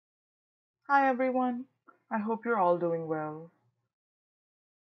Hi everyone, I hope you're all doing well.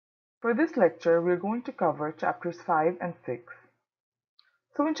 For this lecture, we're going to cover chapters 5 and 6.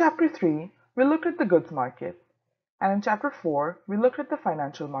 So in chapter 3, we looked at the goods market, and in chapter 4, we looked at the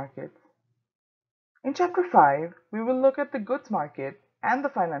financial markets. In chapter 5, we will look at the goods market and the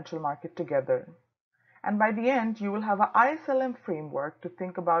financial market together. And by the end, you will have an ISLM framework to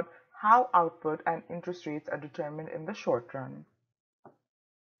think about how output and interest rates are determined in the short run.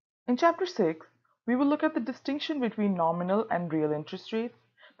 In chapter 6, we will look at the distinction between nominal and real interest rates,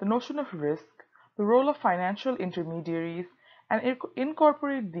 the notion of risk, the role of financial intermediaries, and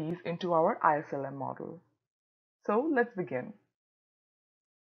incorporate these into our ISLM model. So let's begin.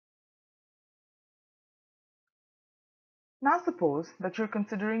 Now suppose that you're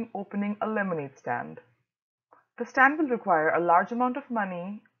considering opening a lemonade stand. The stand will require a large amount of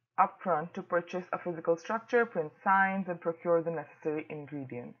money upfront to purchase a physical structure, print signs, and procure the necessary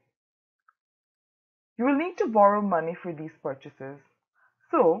ingredients. You will need to borrow money for these purchases.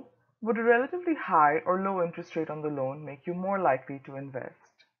 So, would a relatively high or low interest rate on the loan make you more likely to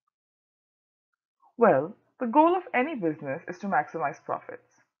invest? Well, the goal of any business is to maximize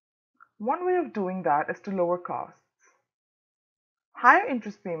profits. One way of doing that is to lower costs. Higher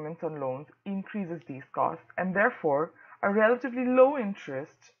interest payments on loans increases these costs, and therefore a relatively low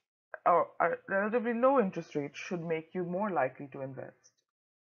interest rate should make you more likely to invest.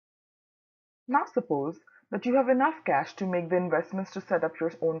 Now suppose that you have enough cash to make the investments to set up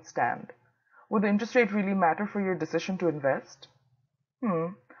your own stand. Would the interest rate really matter for your decision to invest?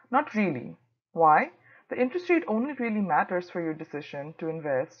 Not really. Why? The interest rate only really matters for your decision to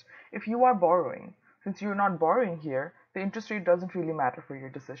invest if you are borrowing. Since you're not borrowing here, the interest rate doesn't really matter for your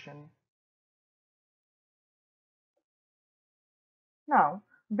decision. Now,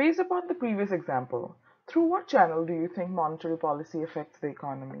 based upon the previous example, through what channel do you think monetary policy affects the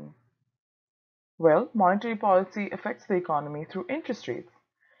economy? Well, monetary policy affects the economy through interest rates.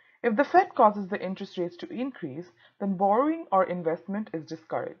 If the Fed causes the interest rates to increase, then borrowing or investment is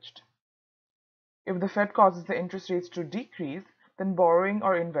discouraged. If the Fed causes the interest rates to decrease, then borrowing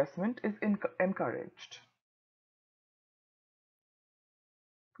or investment is encouraged.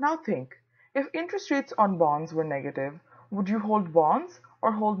 Now think, if interest rates on bonds were negative, would you hold bonds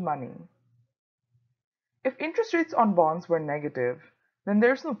or hold money? If interest rates on bonds were negative, then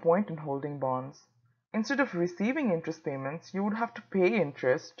there's no point in holding bonds. Instead of receiving interest payments, you would have to pay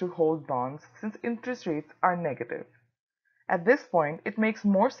interest to hold bonds since interest rates are negative. At this point, it makes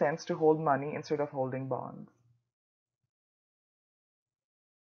more sense to hold money instead of holding bonds.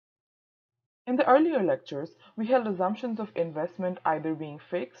 In the earlier lectures, we held assumptions of investment either being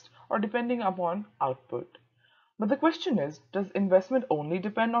fixed or depending upon output. But the question is, does investment only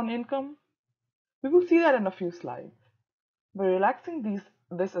depend on income? We will see that in a few slides. By relaxing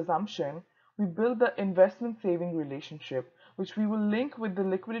this assumption, we build the investment-saving relationship, which we will link with the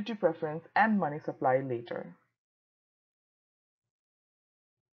liquidity preference and money supply later.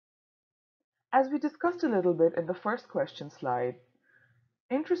 As we discussed a little bit in the first question slide,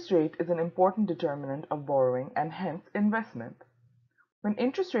 interest rate is an important determinant of borrowing and hence investment. When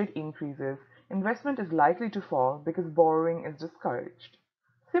interest rate increases, investment is likely to fall because borrowing is discouraged.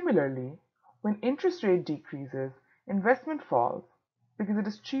 Similarly, when interest rate decreases, investment falls because it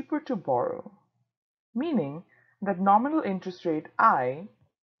is cheaper to borrow, meaning that nominal interest rate I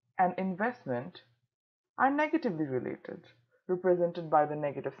and investment are negatively related, represented by the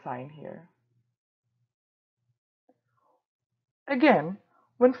negative sign here. Again,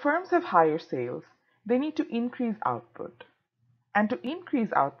 when firms have higher sales, they need to increase output. And to increase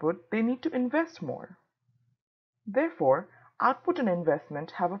output, they need to invest more. Therefore, output and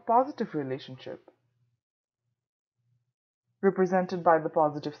investment have a positive relationship, represented by the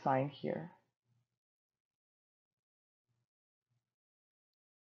positive sign here.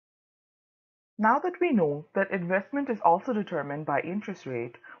 Now that we know that investment is also determined by interest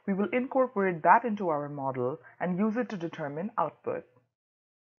rate, we will incorporate that into our model and use it to determine output.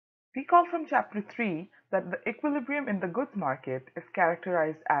 Recall from chapter 3 that the equilibrium in the goods market is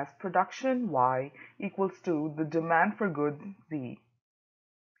characterized as production Y equals to the demand for goods Z.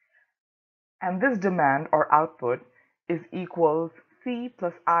 And this demand or output is equals C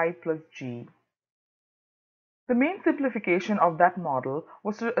plus I plus G. The main simplification of that model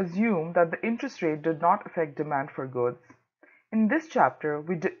was to assume that the interest rate did not affect demand for goods. In this chapter,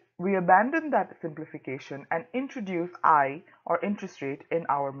 we abandon that simplification and introduce I, or interest rate, in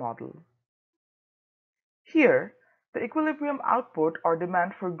our model. Here, the equilibrium output or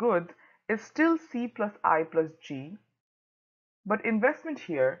demand for goods is still C plus I plus G, but investment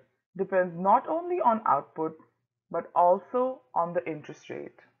here depends not only on output but also on the interest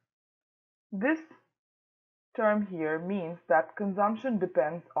rate. This term here means that consumption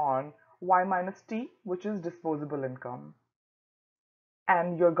depends on Y minus T, which is disposable income,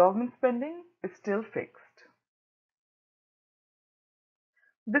 and your government spending is still fixed.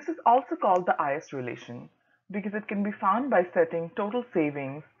 This is also called the IS relation because it can be found by setting total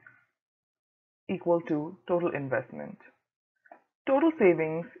savings equal to total investment. Total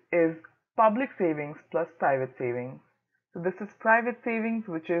savings is public savings plus private savings. So this is private savings,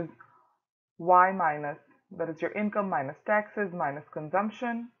 which is Y minus, that is your income minus taxes minus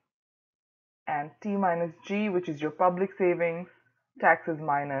consumption, and T minus G, which is your public savings, taxes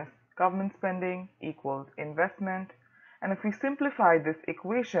minus government spending equals investment. And if we simplify this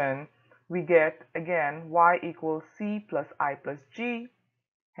equation, we get again Y equals C plus I plus G.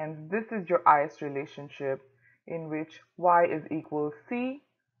 Hence, this is your IS relationship in which Y is equals C,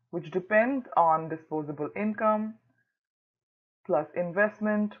 which depends on disposable income, plus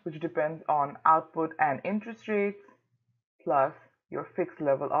investment, which depends on output and interest rates, plus your fixed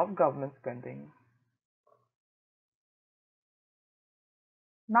level of government spending.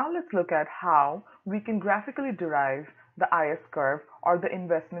 Now let's look at how we can graphically derive the IS curve or the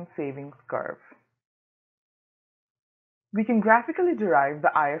investment savings curve. We can graphically derive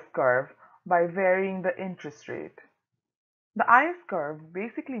the IS curve by varying the interest rate. The IS curve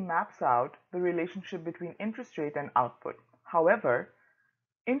basically maps out the relationship between interest rate and output. However,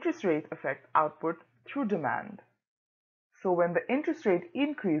 interest rates affect output through demand. So when the interest rate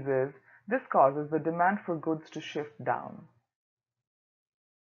increases, this causes the demand for goods to shift down.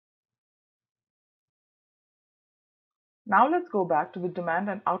 Now let's go back to the demand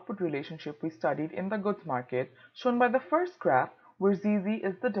and output relationship we studied in the goods market, shown by the first graph where ZZ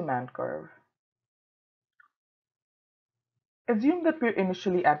is the demand curve. Assume that we're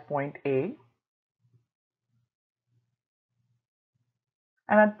initially at point A,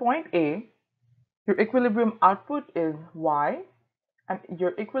 and at point A, your equilibrium output is Y, and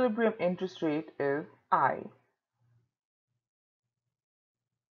your equilibrium interest rate is I.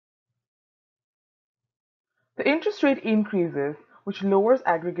 The interest rate increases, which lowers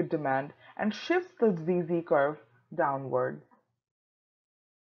aggregate demand and shifts the ZZ curve downwards.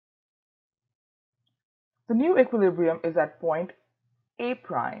 The new equilibrium is at point A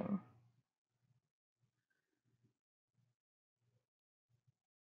prime.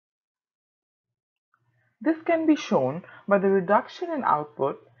 This can be shown by the reduction in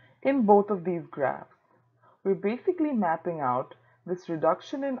output in both of these graphs. We're basically mapping out this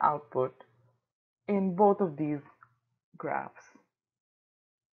reduction in output in both of these graphs.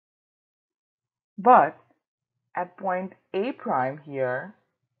 But at point A prime here,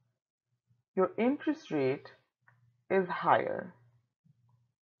 your interest rate is higher.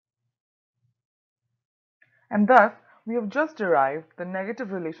 And thus, we have just derived the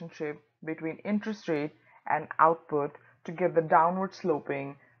negative relationship between interest rate and output to get the downward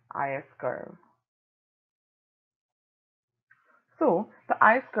sloping IS curve. So, the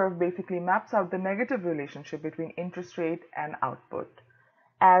IS curve basically maps out the negative relationship between interest rate and output.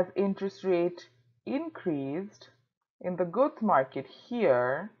 As interest rate increased in the goods market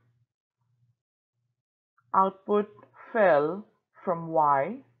here, output fell from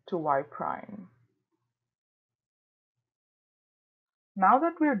Y to Y prime. Now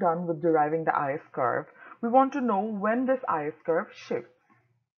that we're done with deriving the IS curve, we want to know when this IS curve shifts.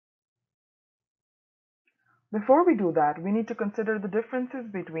 Before we do that, we need to consider the differences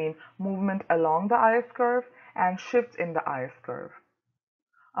between movement along the IS curve and shifts in the IS curve.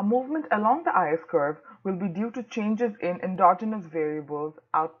 A movement along the IS curve will be due to changes in endogenous variables,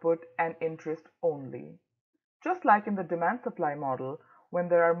 output, and interest only. Just like in the demand-supply model, when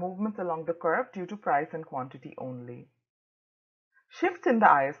there are movements along the curve due to price and quantity only. Shifts in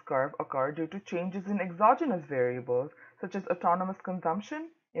the IS curve occur due to changes in exogenous variables such as autonomous consumption,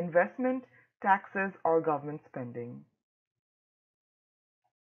 investment, taxes, or government spending.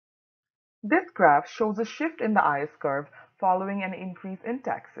 This graph shows a shift in the IS curve following an increase in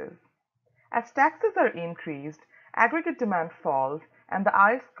taxes. As taxes are increased, aggregate demand falls and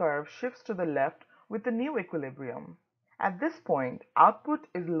the IS curve shifts to the left with the new equilibrium. At this point, output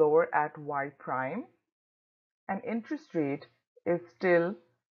is lower at Y prime and interest rate is still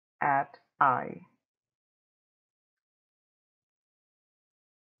at I.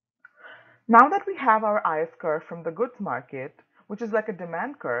 Now that we have our IS curve from the goods market, which is like a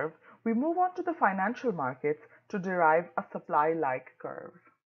demand curve, we move on to the financial markets to derive a supply-like curve.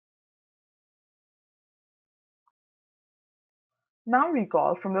 Now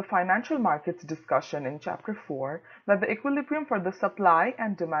recall from the financial markets discussion in Chapter 4 that the equilibrium for the supply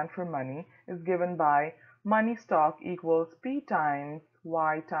and demand for money is given by money stock equals P times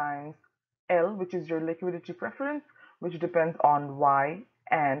Y times L, which is your liquidity preference, which depends on Y,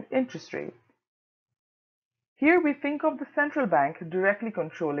 and interest rates. Here we think of the central bank directly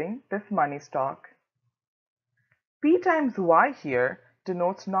controlling this money stock. P times Y here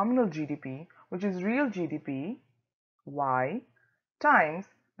denotes nominal GDP, which is real GDP, Y, times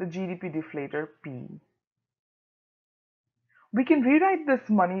the GDP deflator P. We can rewrite this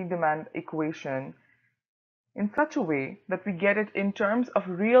money demand equation in such a way that we get it in terms of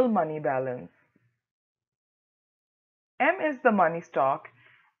real money balance. M is the money stock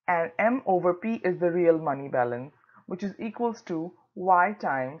and M over P is the real money balance, which is equals to Y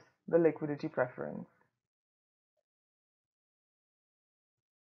times the liquidity preference.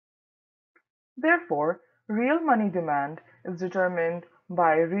 Therefore, real money demand is determined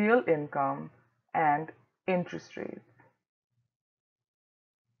by real income and interest rates.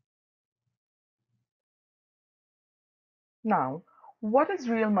 Now, what is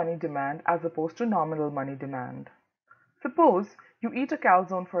real money demand as opposed to nominal money demand? Suppose you eat a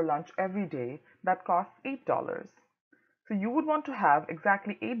calzone for lunch every day that costs $8. So you would want to have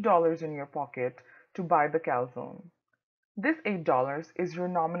exactly $8 in your pocket to buy the calzone. This $8 is your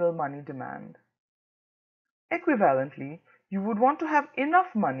nominal money demand. Equivalently, you would want to have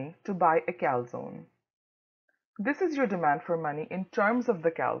enough money to buy a calzone. This is your demand for money in terms of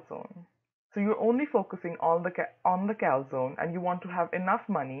the calzone. So you're only focusing on the calzone and you want to have enough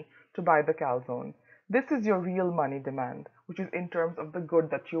money to buy the calzone. This is your real money demand, which is in terms of the good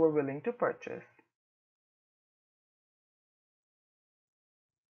that you are willing to purchase.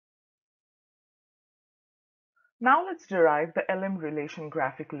 Now let's derive the LM relation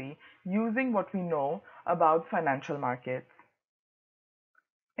graphically using what we know about financial markets.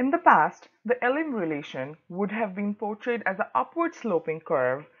 In the past, the LM relation would have been portrayed as an upward sloping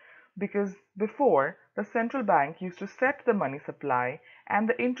curve because before, the central bank used to set the money supply and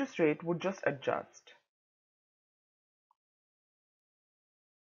the interest rate would just adjust.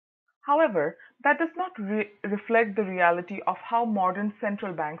 However, that does not reflect the reality of how modern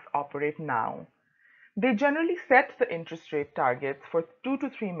central banks operate now. They generally set the interest rate targets for 2 to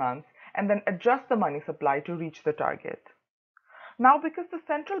 3 months and then adjust the money supply to reach the target. Now, because the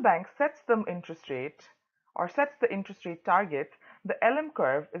central bank sets the interest rate or sets the interest rate target, the LM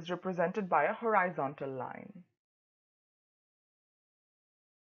curve is represented by a horizontal line.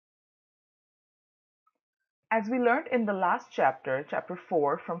 As we learned in the last chapter, chapter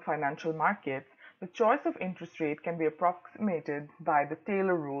 4 from financial markets, the choice of interest rate can be approximated by the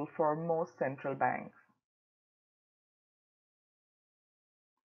Taylor rule for most central banks.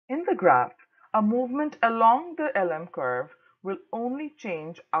 In the graph, a movement along the LM curve will only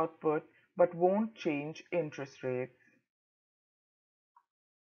change output but won't change interest rates.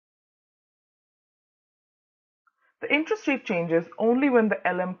 The interest rate changes only when the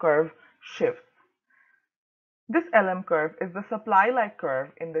LM curve shifts. This LM curve is the supply-like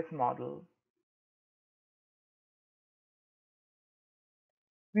curve in this model.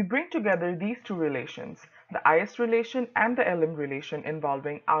 We bring together these two relations, the IS relation and the LM relation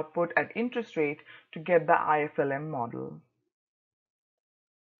involving output and interest rate to get the IFLM model.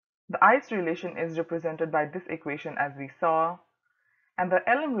 The IS relation is represented by this equation as we saw, and the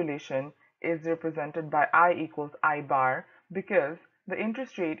LM relation is represented by I equals I bar because the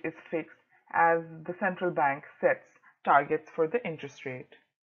interest rate is fixed as the central bank sets targets for the interest rate.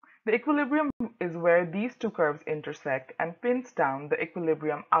 The equilibrium is where these two curves intersect and pins down the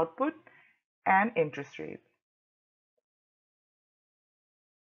equilibrium output and interest rates.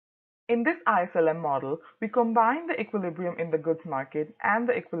 In this IFLM model, we combine the equilibrium in the goods market and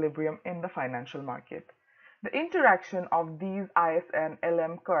the equilibrium in the financial market. The interaction of these IS and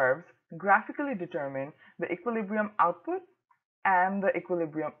LM curves graphically determine the equilibrium output and the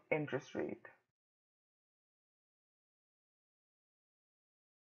equilibrium interest rate.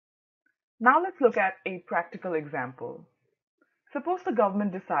 Now let's look at a practical example. Suppose the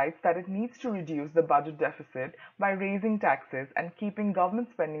government decides that it needs to reduce the budget deficit by raising taxes and keeping government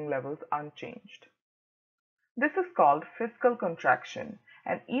spending levels unchanged. This is called fiscal contraction,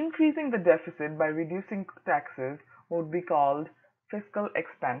 and increasing the deficit by reducing taxes would be called fiscal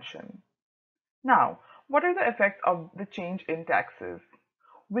expansion. Now, what are the effects of the change in taxes?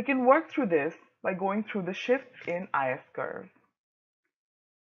 We can work through this by going through the shifts in IS curve.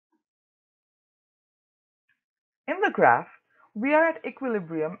 In the graph, we are at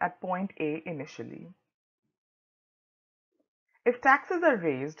equilibrium at point A initially. If taxes are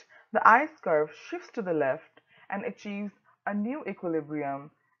raised, the IS curve shifts to the left and achieves a new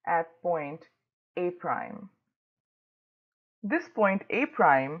equilibrium at point A prime. This point A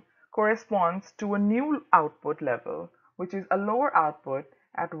prime corresponds to a new output level, which is a lower output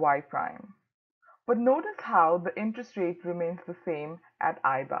at Y prime. But notice how the interest rate remains the same at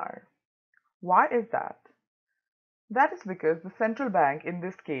I bar. Why is that? That is because the central bank in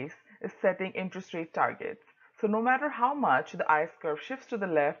this case is setting interest rate targets. So no matter how much the IS-curve shifts to the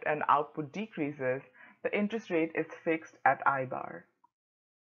left and output decreases, the interest rate is fixed at I bar.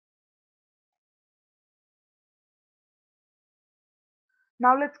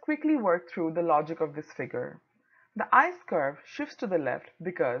 Now let's quickly work through the logic of this figure. The IS-curve shifts to the left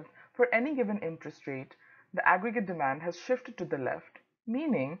because for any given interest rate, the aggregate demand has shifted to the left,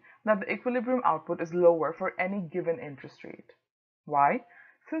 meaning that the equilibrium output is lower for any given interest rate. Why?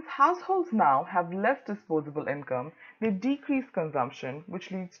 Since households now have less disposable income, they decrease consumption, which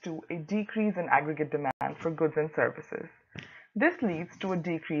leads to a decrease in aggregate demand for goods and services. This leads to a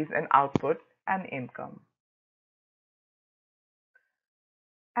decrease in output and income.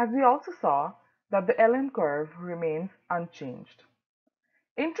 As we also saw that the LM curve remains unchanged.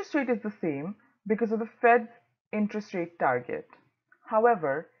 Interest rate is the same because of the Fed's interest rate target.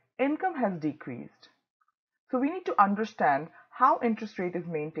 However, income has decreased. So we need to understand how interest rate is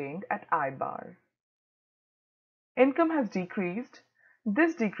maintained at I bar. Income has decreased.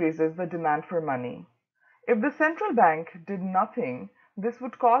 This decreases the demand for money. If the central bank did nothing, this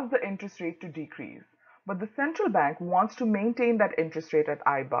would cause the interest rate to decrease. But the central bank wants to maintain that interest rate at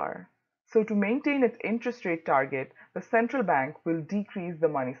I bar. So to maintain its interest rate target, the central bank will decrease the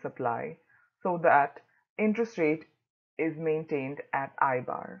money supply so that interest rate is maintained at I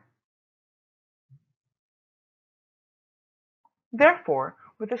bar. Therefore,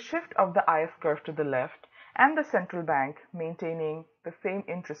 with a shift of the IS curve to the left and the central bank maintaining the same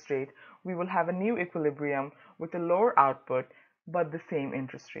interest rate, we will have a new equilibrium with a lower output but the same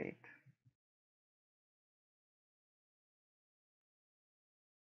interest rate.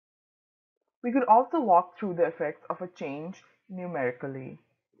 We could also walk through the effects of a change numerically.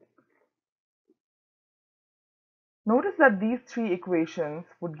 Notice that these three equations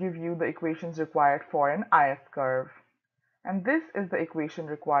would give you the equations required for an IS curve, and this is the equation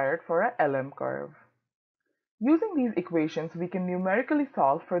required for a LM curve. Using these equations, we can numerically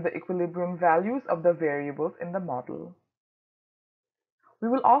solve for the equilibrium values of the variables in the model. We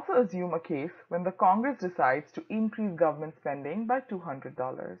will also assume a case when the Congress decides to increase government spending by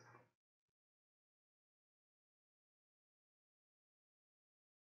 $200.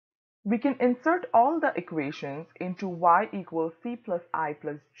 We can insert all the equations into y equals c plus I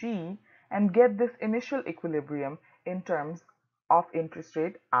plus g and get this initial equilibrium in terms of interest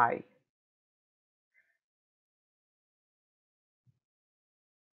rate I.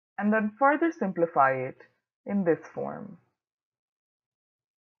 And then further simplify it in this form.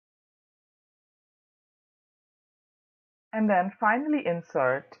 And then finally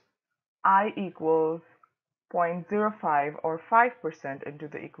insert I equals 0.05 or 5% into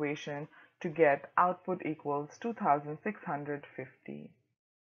the equation to get output equals 2,650.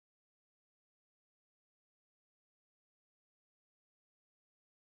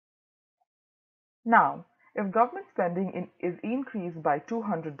 Now, if government spending is increased by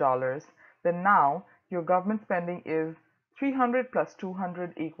 $200, then now your government spending is 300 plus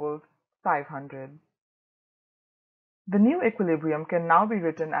 200 equals 500. The new equilibrium can now be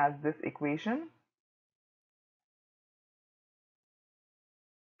written as this equation.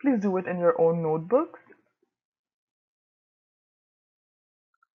 Please do it in your own notebooks.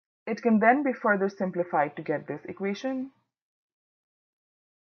 It can then be further simplified to get this equation.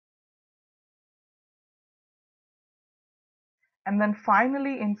 And then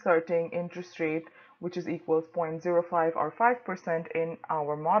finally inserting interest rate, which is equals 0.05 or 5% in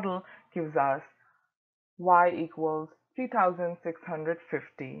our model, gives us y equals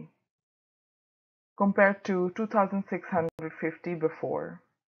 3,650 compared to 2,650 before.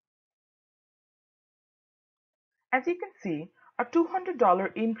 As you can see, a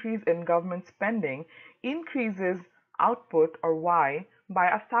 $200 increase in government spending increases output or y by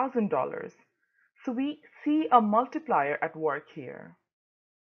 $1,000. So we see a multiplier at work here.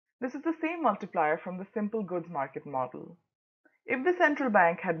 This is the same multiplier from the simple goods market model. If the central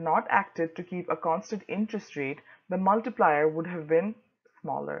bank had not acted to keep a constant interest rate, the multiplier would have been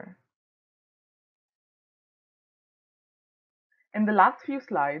smaller. In the last few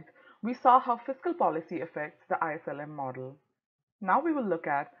slides, we saw how fiscal policy affects the ISLM model. Now we will look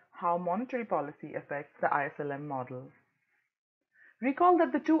at how monetary policy affects the ISLM model. Recall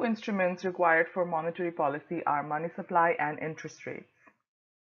that the two instruments required for monetary policy are money supply and interest rates.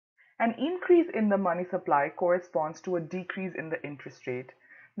 An increase in the money supply corresponds to a decrease in the interest rate.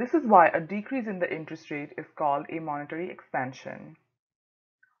 This is why a decrease in the interest rate is called a monetary expansion.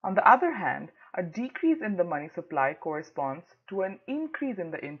 On the other hand, a decrease in the money supply corresponds to an increase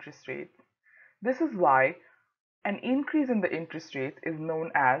in the interest rate. This is why an increase in the interest rate is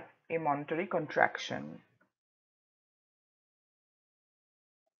known as a monetary contraction.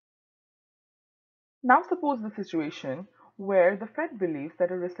 Now suppose the situation where the Fed believes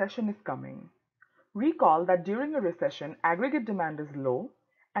that a recession is coming. Recall that during a recession, aggregate demand is low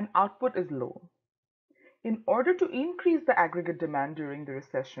and output is low. In order to increase the aggregate demand during the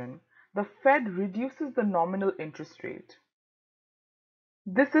recession, the Fed reduces the nominal interest rate.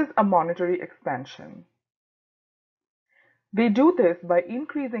 This is a monetary expansion. They do this by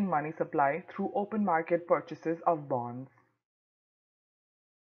increasing money supply through open market purchases of bonds.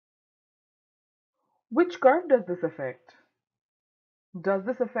 Which curve does this affect? Does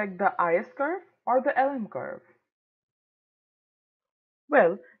this affect the IS curve or the LM curve?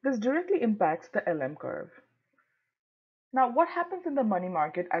 Well, this directly impacts the LM curve. Now, what happens in the money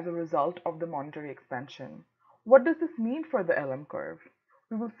market as a result of the monetary expansion? What does this mean for the LM curve?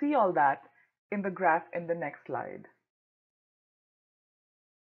 We will see all that in the graph in the next slide.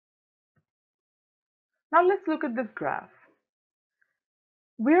 Now let's look at this graph.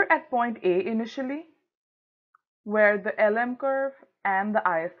 We're at point A initially, where the LM curve and the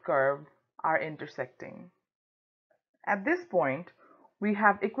IS curve are intersecting. At this point, we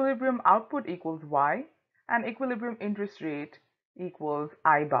have equilibrium output equals Y and equilibrium interest rate equals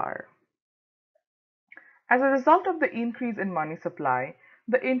I bar. As a result of the increase in money supply,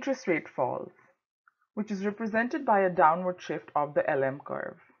 the interest rate falls, which is represented by a downward shift of the LM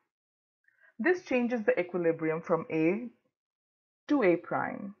curve. This changes the equilibrium from A to A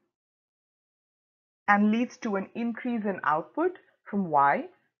prime and leads to an increase in output from Y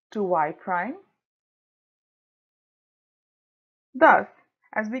to Y prime. Thus,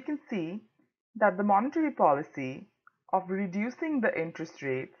 as we can see that the monetary policy of reducing the interest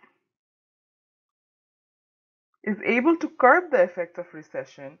rates is able to curb the effects of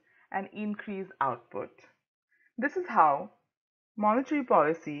recession and increase output. This is how monetary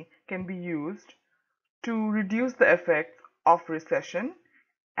policy can be used to reduce the effects of recession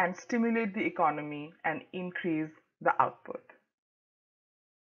and stimulate the economy and increase the output.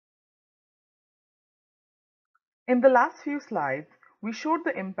 In the last few slides, we showed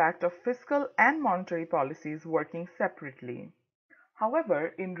the impact of fiscal and monetary policies working separately.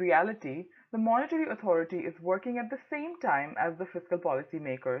 However, in reality, the monetary authority is working at the same time as the fiscal policy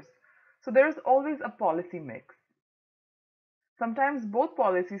makers, so there is always a policy mix. Sometimes both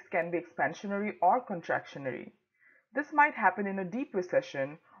policies can be expansionary or contractionary. This might happen in a deep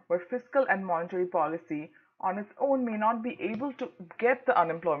recession where fiscal and monetary policy on its own may not be able to get the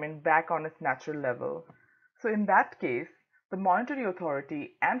unemployment back on its natural level. So in that case, the monetary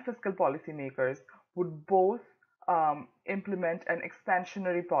authority and fiscal policymakers would both implement an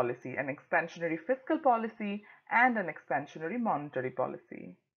expansionary policy, an expansionary fiscal policy, and an expansionary monetary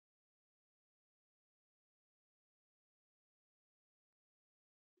policy.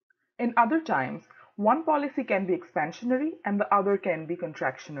 In other times, one policy can be expansionary and the other can be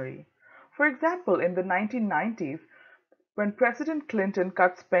contractionary. For example, in the 1990s, when President Clinton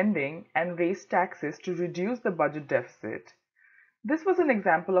cut spending and raised taxes to reduce the budget deficit, this was an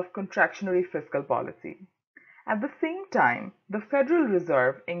example of contractionary fiscal policy. At the same time, the Federal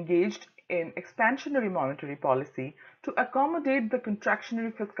Reserve engaged in expansionary monetary policy to accommodate the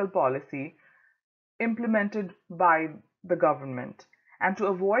contractionary fiscal policy implemented by the government and to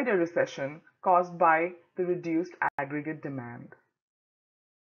avoid a recession caused by the reduced aggregate demand.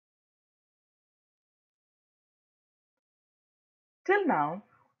 Till now,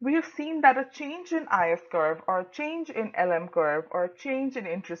 we have seen that a change in IS curve or a change in LM curve or a change in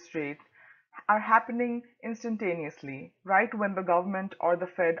interest rates are happening instantaneously, right when the government or the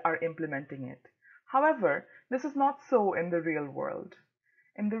Fed are implementing it. However, this is not so in the real world.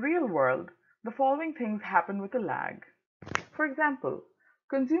 In the real world, the following things happen with a lag. For example,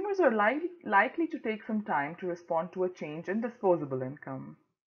 consumers are likely to take some time to respond to a change in disposable income.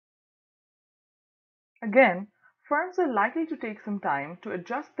 Again, firms are likely to take some time to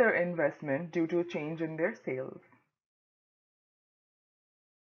adjust their investment due to a change in their sales.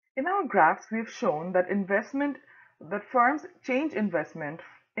 In our graphs, we have shown that firms change investment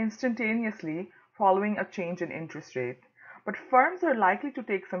instantaneously following a change in interest rate, but firms are likely to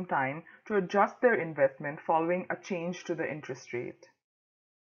take some time to adjust their investment following a change to the interest rate.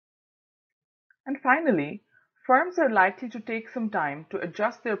 And finally, firms are likely to take some time to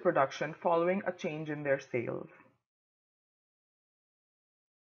adjust their production following a change in their sales.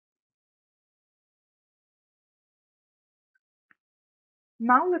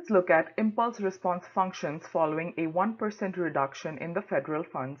 Now let's look at impulse response functions following a 1% reduction in the federal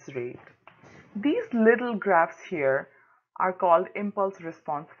funds rate. These little graphs here are called impulse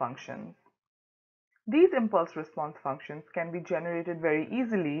response functions. These impulse response functions can be generated very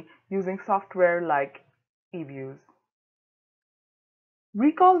easily using software like eViews.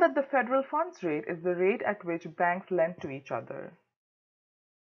 Recall that the federal funds rate is the rate at which banks lend to each other.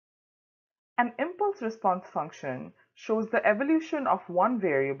 An impulse response function shows the evolution of one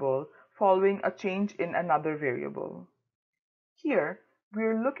variable following a change in another variable. Here, we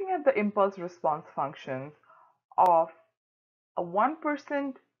are looking at the impulse response functions of a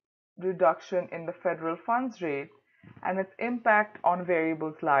 1% reduction in the federal funds rate and its impact on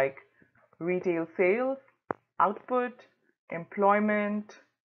variables like retail sales, output, employment,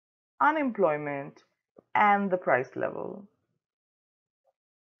 unemployment, and the price level.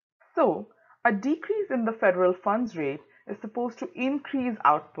 So, a decrease in the federal funds rate is supposed to increase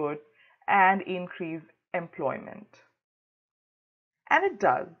output and increase employment. And it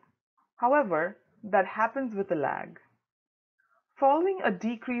does. However, that happens with a lag. Following a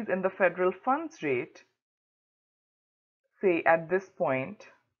decrease in the federal funds rate, say at this point,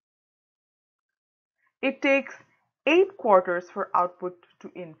 it takes 8 quarters for output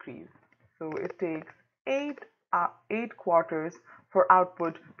to increase. So it takes 8 quarters for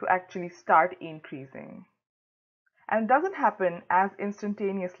output to actually start increasing. And it doesn't happen as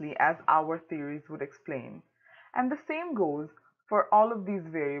instantaneously as our theories would explain. And the same goes for all of these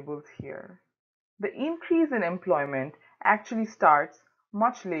variables here. The increase in employment actually starts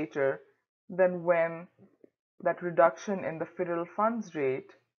much later than when that reduction in the federal funds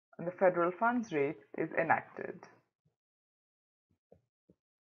rate is enacted.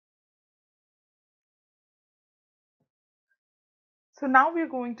 So now we're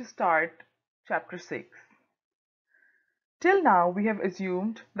going to start chapter 6. Till now, we have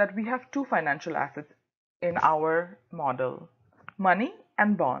assumed that we have two financial assets in our model, money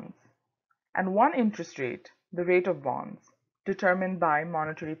and bonds, and one interest rate, the rate of bonds, determined by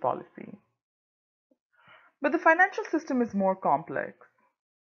monetary policy. But the financial system is more complex.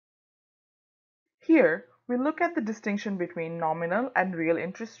 Here, we look at the distinction between nominal and real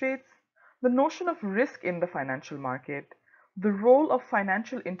interest rates, the notion of risk in the financial market, the role of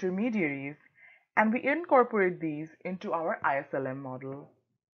financial intermediaries, and we incorporate these into our ISLM model.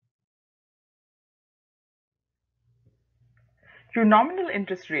 Your nominal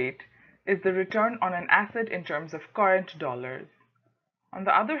interest rate is the return on an asset in terms of current dollars. On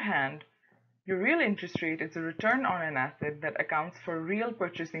the other hand, your real interest rate is a return on an asset that accounts for real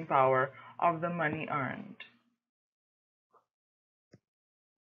purchasing power of the money earned.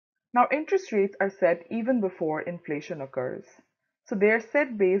 Now, interest rates are set even before inflation occurs. So they are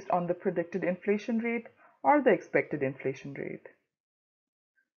set based on the predicted inflation rate or the expected inflation rate.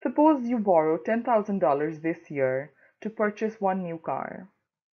 Suppose you borrow $10,000 this year to purchase one new car.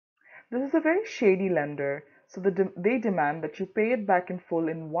 This is a very shady lender, so they demand that you pay it back in full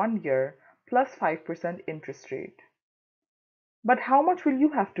in 1 year plus 5% interest rate. But how much will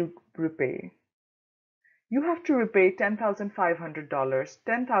you have to repay? You have to repay $10,500.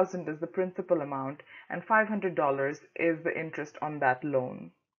 $10,000 is the principal amount and $500 is the interest on that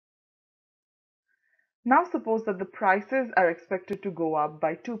loan. Now suppose that the prices are expected to go up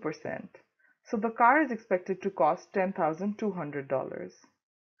by 2%. So the car is expected to cost $10,200.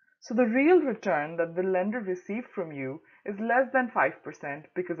 So the real return that the lender received from you is less than 5%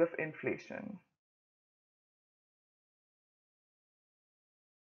 because of inflation.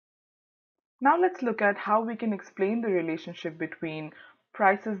 Now let's look at how we can explain the relationship between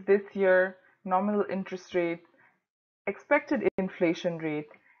prices this year, nominal interest rate, expected inflation rate,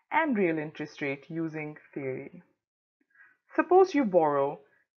 and real interest rate using theory. Suppose you borrow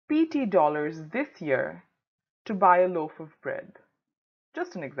PT dollars this year to buy a loaf of bread.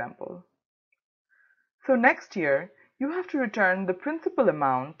 Just an example. So next year, you have to return the principal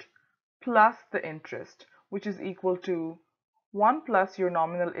amount plus the interest, which is equal to 1 plus your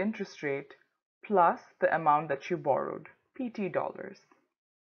nominal interest rate plus the amount that you borrowed, PT dollars.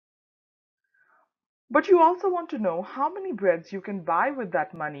 But you also want to know how many breads you can buy with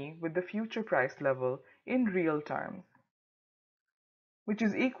that money with the future price level in real terms, which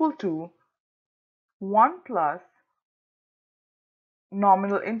is equal to 1 plus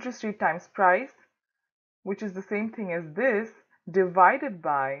nominal interest rate times price, which is the same thing as this, divided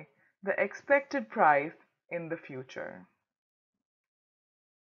by the expected price in the future.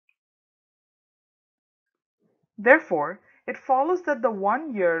 Therefore, it follows that the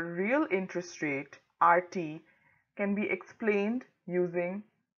 1-year real interest rate, RT, can be explained using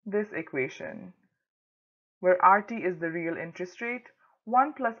this equation, where RT is the real interest rate,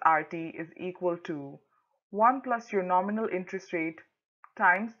 1 plus RT is equal to 1 plus your nominal interest rate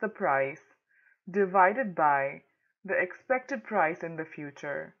times the price divided by the expected price in the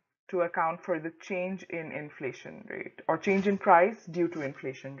future to account for the change in inflation rate or change in price due to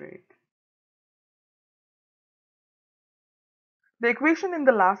inflation rate. The equation in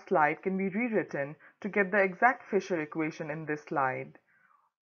the last slide can be rewritten to get the exact Fisher equation in this slide,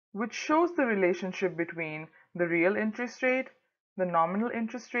 which shows the relationship between the real interest rate, the nominal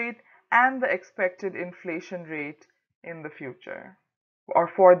interest rate, and the expected inflation rate in the future or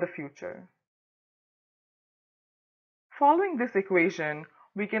for the future. Following this equation,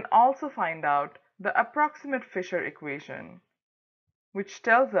 we can also find out the approximate Fisher equation, which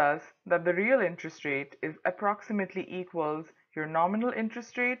tells us that the real interest rate is approximately equals your nominal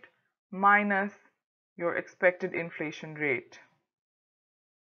interest rate minus your expected inflation rate.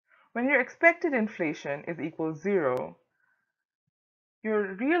 When your expected inflation is equal to 0,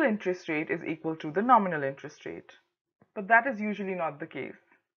 your real interest rate is equal to the nominal interest rate. But that is usually not the case.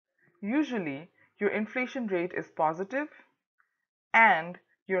 Usually, your inflation rate is positive and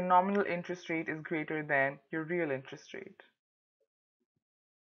your nominal interest rate is greater than your real interest rate.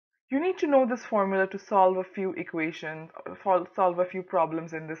 You need to know this formula to solve a few equations, solve a few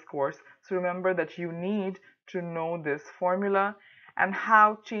problems in this course. So remember that you need to know this formula and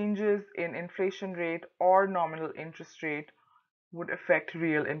how changes in inflation rate or nominal interest rate would affect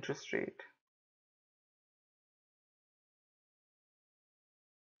real interest rate.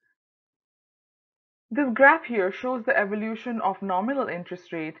 This graph here shows the evolution of nominal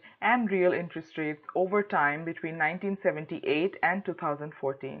interest rate and real interest rates over time between 1978 and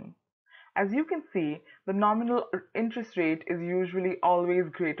 2014. As you can see, the nominal interest rate is usually always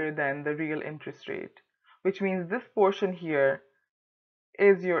greater than the real interest rate, which means this portion here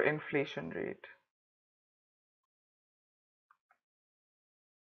is your inflation rate.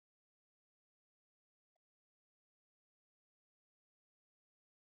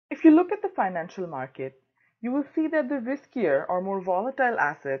 If you look at the financial market, you will see that the riskier or more volatile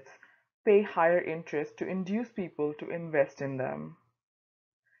assets pay higher interest to induce people to invest in them.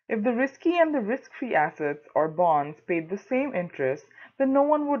 If the risky and the risk-free assets or bonds paid the same interest, then no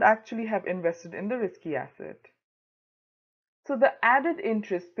one would actually have invested in the risky asset. So the added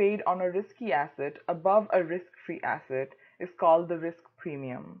interest paid on a risky asset above a risk-free asset is called the risk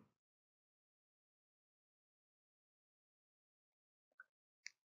premium.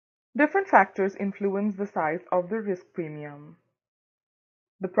 Different factors influence the size of the risk premium.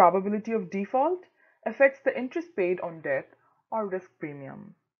 The probability of default affects the interest paid on debt or risk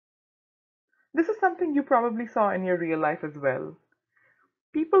premium. This is something you probably saw in your real life as well.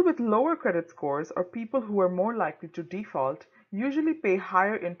 People with lower credit scores or people who are more likely to default usually pay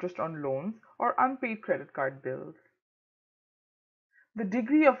higher interest on loans or unpaid credit card bills. The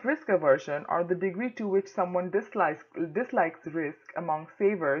degree of risk aversion or the degree to which someone dislikes risk among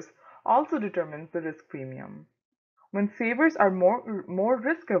savers also determines the risk premium. When savers are more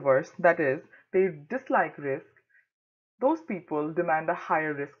risk averse, that is, they dislike risk, those people demand a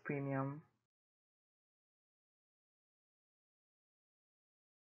higher risk premium.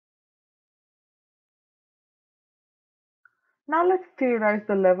 Now let's theorize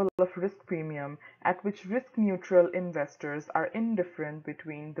the level of risk premium at which risk-neutral investors are indifferent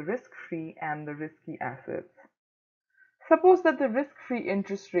between the risk-free and the risky assets. Suppose that the risk-free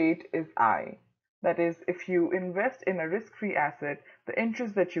interest rate is I. That is, if you invest in a risk-free asset, the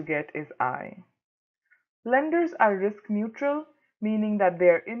interest that you get is I. Lenders are risk-neutral, meaning that they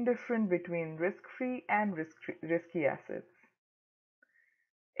are indifferent between risk-free and risky assets.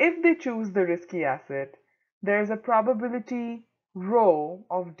 If they choose the risky asset, there is a probability rho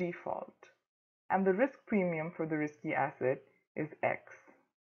of default, and the risk premium for the risky asset is X.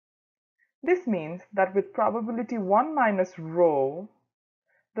 This means that with probability 1 minus rho,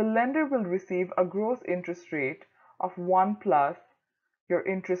 the lender will receive a gross interest rate of 1 plus your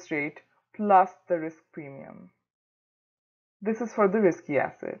interest rate plus the risk premium. This is for the risky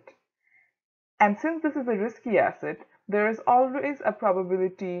asset. And since this is a risky asset, there is always a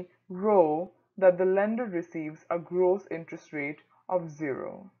probability rho that the lender receives a gross interest rate of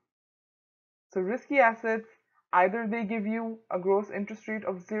 0. So risky assets, either they give you a gross interest rate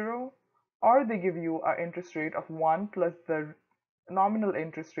of 0 or they give you an interest rate of 1 plus the nominal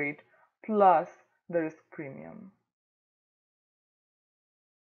interest rate plus the risk premium.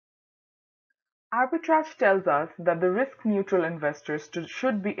 Arbitrage tells us that the risk-neutral investors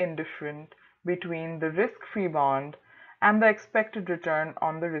should be indifferent between the risk-free bond and the expected return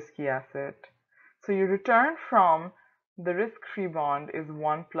on the risky asset. So your return from the risk-free bond is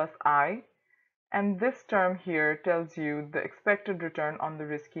 1 plus I, and this term here tells you the expected return on the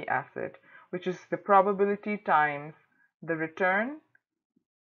risky asset, which is the probability times the return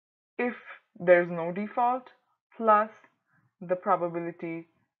if there's no default plus the probability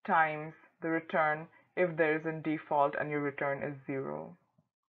times the return if there is a default and your return is 0.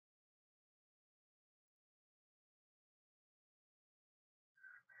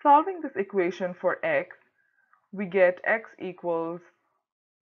 Solving this equation for x, we get x equals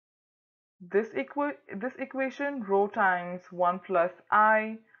this equation, rho times 1 plus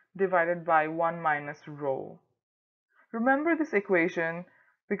I divided by 1 minus rho. Remember this equation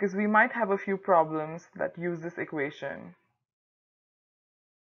because we might have a few problems that use this equation.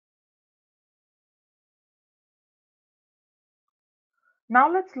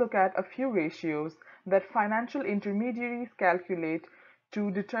 Now let's look at a few ratios that financial intermediaries calculate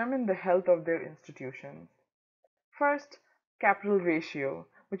to determine the health of their institutions. First, capital ratio,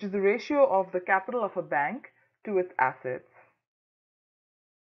 which is the ratio of the capital of a bank to its assets.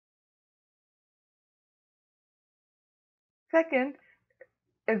 Second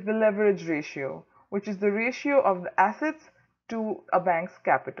is the leverage ratio, which is the ratio of the assets to a bank's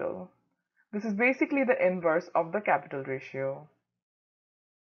capital. This is basically the inverse of the capital ratio.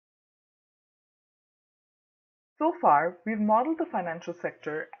 So far, we've modeled the financial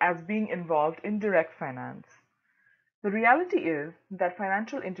sector as being involved in direct finance. The reality is that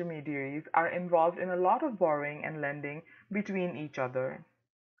financial intermediaries are involved in a lot of borrowing and lending between each other.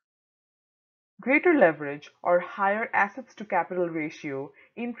 Greater leverage or higher assets to capital ratio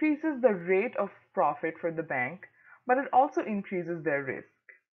increases the rate of profit for the bank, but it also increases their risk.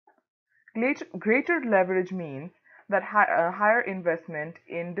 Greater leverage means that higher investment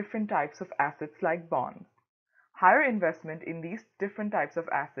in different types of assets like bonds. Higher investment in these different types of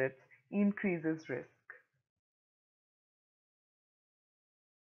assets increases risk.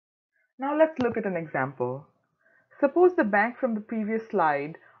 Now let's look at an example. Suppose the bank from the previous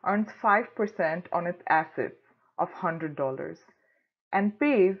slide earns 5% on its assets of $100 and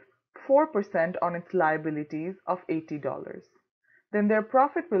pays 4% on its liabilities of $80. Then their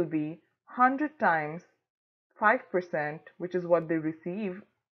profit will be 100 times 5%, which is what they receive,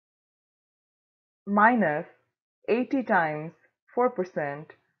 minus 80 times 4%,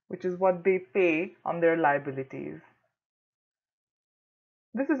 which is what they pay on their liabilities.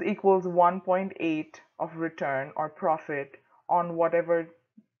 This is equals 1.8 of return or profit on whatever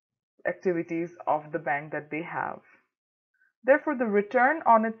activities of the bank that they have. Therefore, the return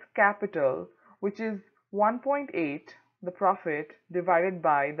on its capital, which is 1.8, the profit, divided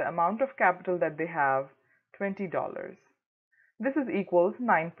by the amount of capital that they have, $20. This is equals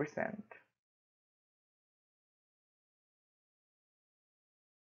 9%.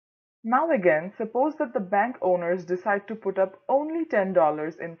 Now again, suppose that the bank owners decide to put up only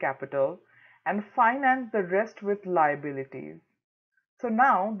 $10 in capital and finance the rest with liabilities. So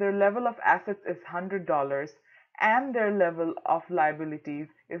now their level of assets is $100 and their level of liabilities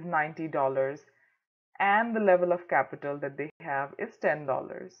is $90 and the level of capital that they have is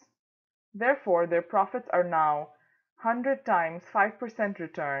 $10. Therefore, their profits are now 100 times 5%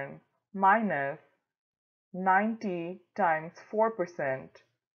 return minus 90 times 4%.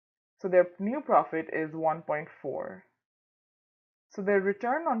 So their new profit is 1.4. So their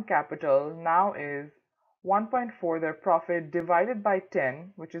return on capital now is 1.4, their profit divided by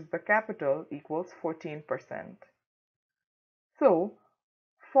 10, which is the capital, equals 14%. So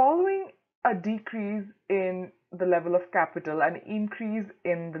following a decrease in the level of capital and increase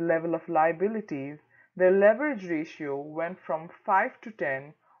in the level of liabilities, their leverage ratio went from 5 to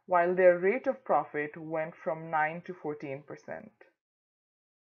 10, while their rate of profit went from 9 to 14%.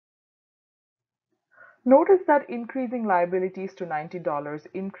 Notice that increasing liabilities to $90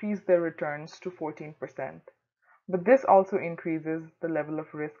 increased their returns to 14%, but this also increases the level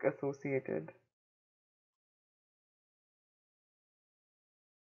of risk associated.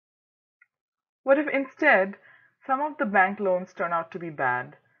 What if instead some of the bank loans turn out to be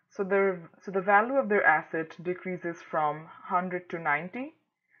bad, so the value of their asset decreases from 100 to 90?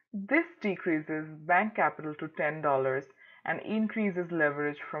 This decreases bank capital to $10 and increases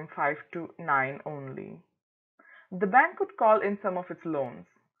leverage from 5 to 9 only. The bank could call in some of its loans.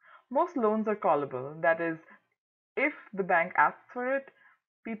 Most loans are callable, that is, if the bank asks for it,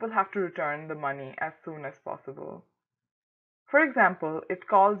 people have to return the money as soon as possible. For example, it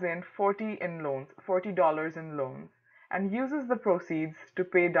calls in $40 in loans, and uses the proceeds to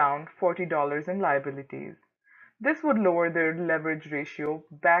pay down $40 in liabilities. This would lower their leverage ratio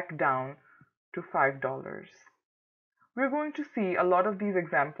back down to $5. We're going to see a lot of these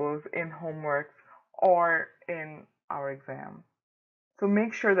examples in homeworks or in our exam. So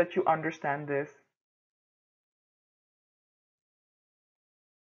make sure that you understand this.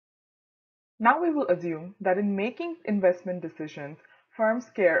 Now we will assume that in making investment decisions, firms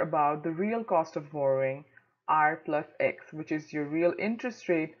care about the real cost of borrowing R plus X, which is your real interest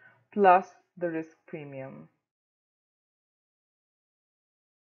rate plus the risk premium.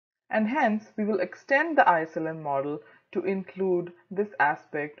 And hence, we will extend the ISLM model to include this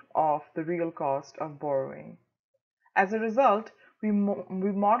aspect of the real cost of borrowing. As a result, we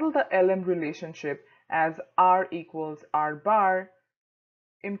model the LM relationship as R equals R bar.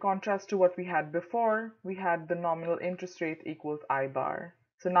 In contrast to what we had before, we had the nominal interest rate equals I bar.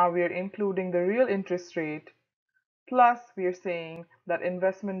 So now we are including the real interest rate, plus we are saying that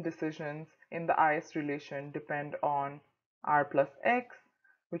investment decisions in the IS relation depend on R plus X,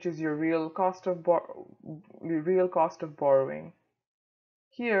 which is your real cost of borrowing.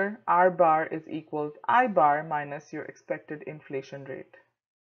 Here, R bar is equals I bar minus your expected inflation rate.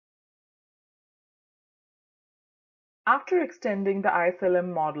 After extending the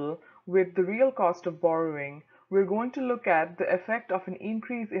ISLM model with the real cost of borrowing, we're going to look at the effect of an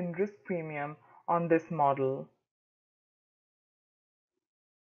increase in risk premium on this model.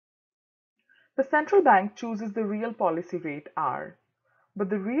 The central bank chooses the real policy rate R, but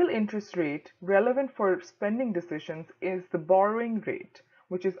the real interest rate relevant for spending decisions is the borrowing rate,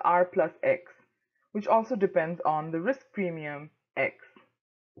 which is R plus X, which also depends on the risk premium X.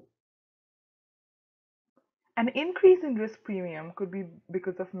 An increase in risk premium could be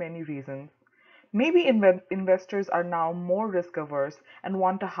because of many reasons. Maybe investors are now more risk averse and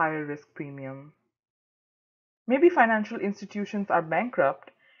want a higher risk premium. Maybe financial institutions are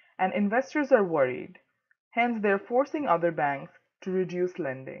bankrupt and investors are worried. Hence, they're forcing other banks to reduce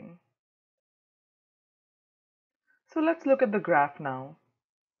lending. So let's look at the graph now.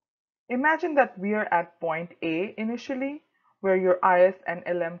 Imagine that we are at point A initially, where your IS and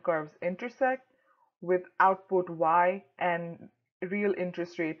LM curves intersect with output Y and real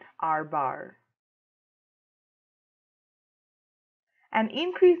interest rate R bar. An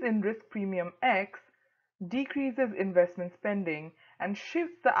increase in risk premium X decreases investment spending and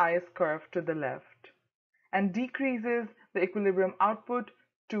shifts the IS curve to the left, and decreases the equilibrium output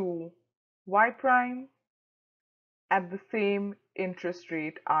to Y prime at the same interest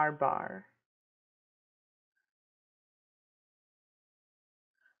rate R bar.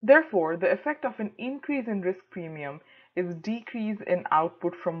 Therefore, the effect of an increase in risk premium is decrease in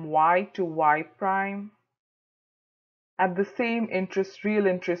output from Y to Y prime at the same real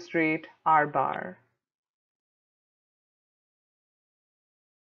interest rate R bar.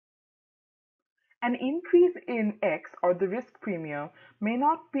 An increase in X, or the risk premium, may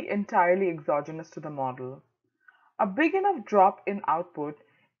not be entirely exogenous to the model. A big enough drop in output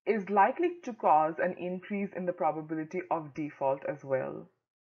is likely to cause an increase in the probability of default as well.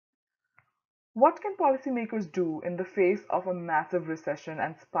 What can policymakers do in the face of a massive recession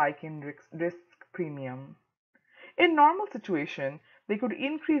and spike in risk premium? In normal situation, they could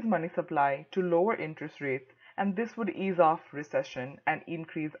increase money supply to lower interest rates, and this would ease off recession and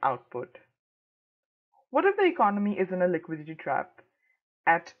increase output. What if the economy is in a liquidity trap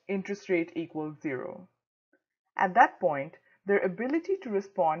at interest rate equals 0? At that point, their ability to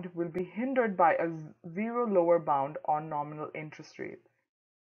respond will be hindered by a zero lower bound on nominal interest rates.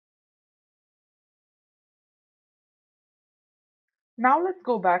 Now let's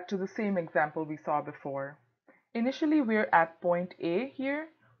go back to the same example we saw before. Initially, we're at point A here,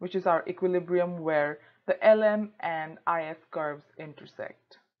 which is our equilibrium where the LM and IS curves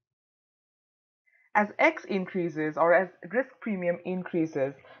intersect. As X increases, or as risk premium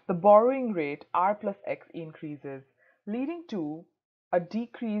increases, the borrowing rate R plus X increases, leading to a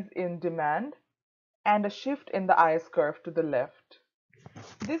decrease in demand and a shift in the IS curve to the left.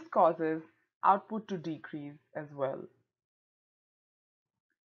 This causes output to decrease as well.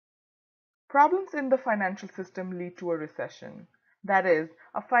 Problems in the financial system lead to a recession. That is,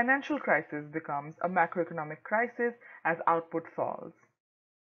 a financial crisis becomes a macroeconomic crisis as output falls.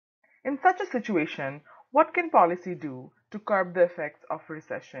 In such a situation, what can policy do to curb the effects of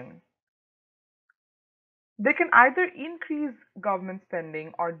recession? They can either increase government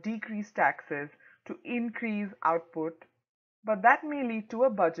spending or decrease taxes to increase output, but that may lead to a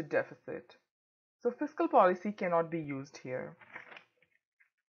budget deficit. So fiscal policy cannot be used here.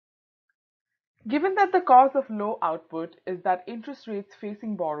 Given that the cause of low output is that interest rates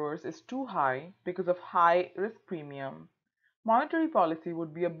facing borrowers is too high because of high risk premium, monetary policy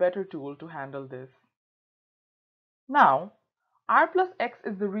would be a better tool to handle this. Now, R plus X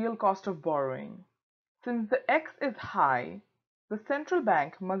is the real cost of borrowing. Since the X is high, the central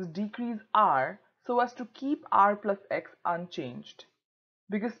bank must decrease R so as to keep R plus X unchanged,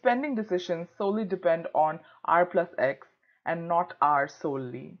 because spending decisions solely depend on R plus X and not R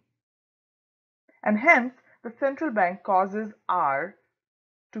solely. And hence, the central bank causes R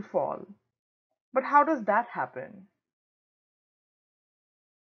to fall. But how does that happen?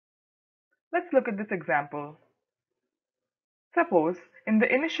 Let's look at this example. Suppose in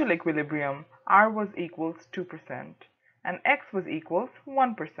the initial equilibrium, R was equals 2% and X was equals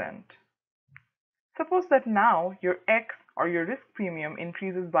 1%. Suppose that now your X or your risk premium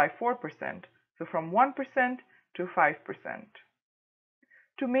increases by 4%, so from 1% to 5%.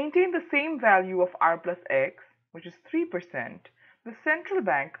 To maintain the same value of R plus X, which is 3%, the central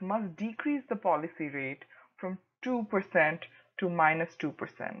bank must decrease the policy rate from 2% to minus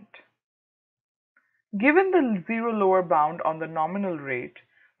 2%. Given the zero lower bound on the nominal rate,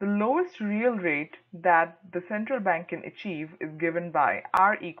 the lowest real rate that the central bank can achieve is given by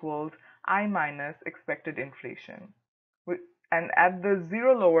R equals I minus expected inflation. And at the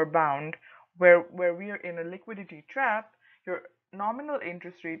zero lower bound, where we are in a liquidity trap, your nominal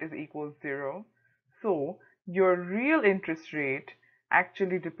interest rate is equals 0. So your real interest rate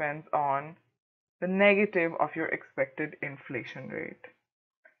actually depends on the negative of your expected inflation rate.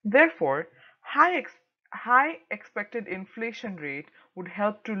 Therefore, high expected inflation rate would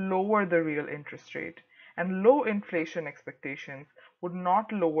help to lower the real interest rate, and low inflation expectations would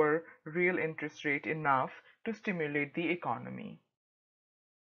not lower real interest rate enough to stimulate the economy.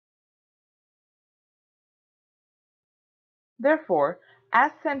 Therefore,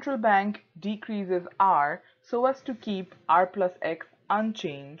 as central bank decreases R so as to keep R plus X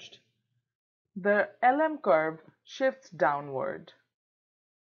unchanged, the LM curve shifts downward.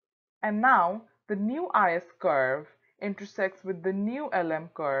 And now the new IS curve intersects with the new LM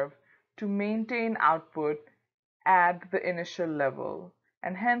curve to maintain output at the initial level,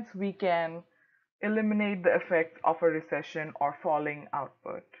 and hence we can eliminate the effects of a recession or falling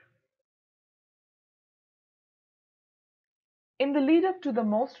output. In the lead up to the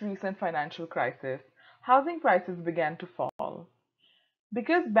most recent financial crisis, housing prices began to fall.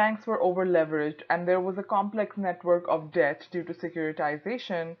 Because banks were over-leveraged and there was a complex network of debt due to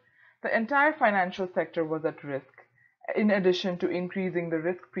securitization, the entire financial sector was at risk, in addition to increasing the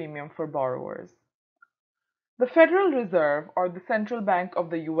risk premium for borrowers. The Federal Reserve, or the Central Bank of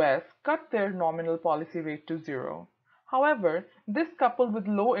the US, cut their nominal policy rate to 0. However, this coupled with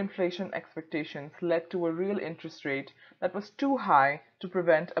low inflation expectations led to a real interest rate that was too high to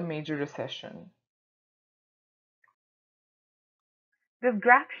prevent a major recession. This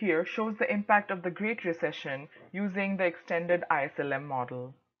graph here shows the impact of the Great Recession using the extended ISLM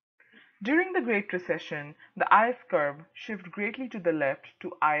model. During the Great Recession, the IS curve shifted greatly to the left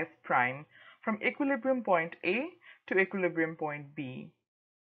to IS prime from equilibrium point A to equilibrium point B.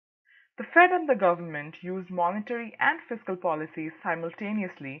 The Fed and the government used monetary and fiscal policies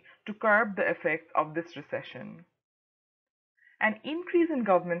simultaneously to curb the effects of this recession. An increase in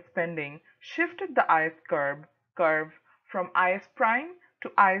government spending shifted the IS curve from IS prime to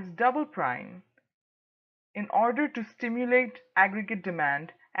IS double prime in order to stimulate aggregate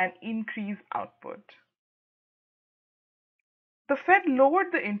demand and increase output. The Fed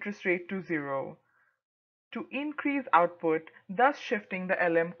lowered the interest rate to 0 to increase output, thus shifting the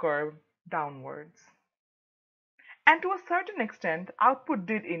LM curve downwards. And to a certain extent, output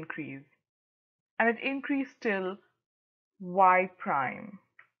did increase, and it increased till Y prime.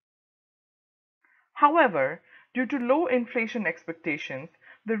 However, due to low inflation expectations,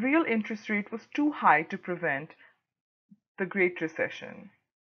 the real interest rate was too high to prevent the Great Recession.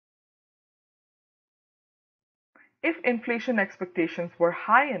 If inflation expectations were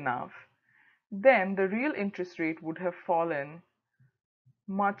high enough, then the real interest rate would have fallen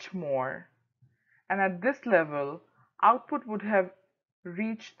much more. And at this level, output would have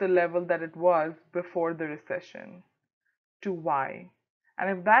reached the level that it was before the recession, to Y.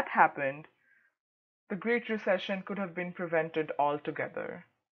 And if that happened, the Great Recession could have been prevented altogether.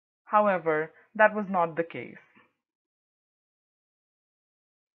 However, that was not the case.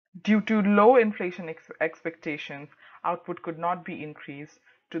 Due to low inflation expectations, output could not be increased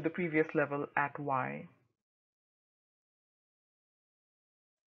to the previous level at Y.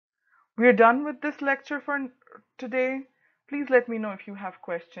 We are done with this lecture for today. Please let me know if you have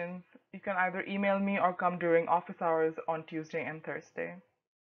questions. You can either email me or come during office hours on Tuesday and Thursday.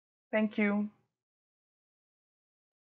 Thank you.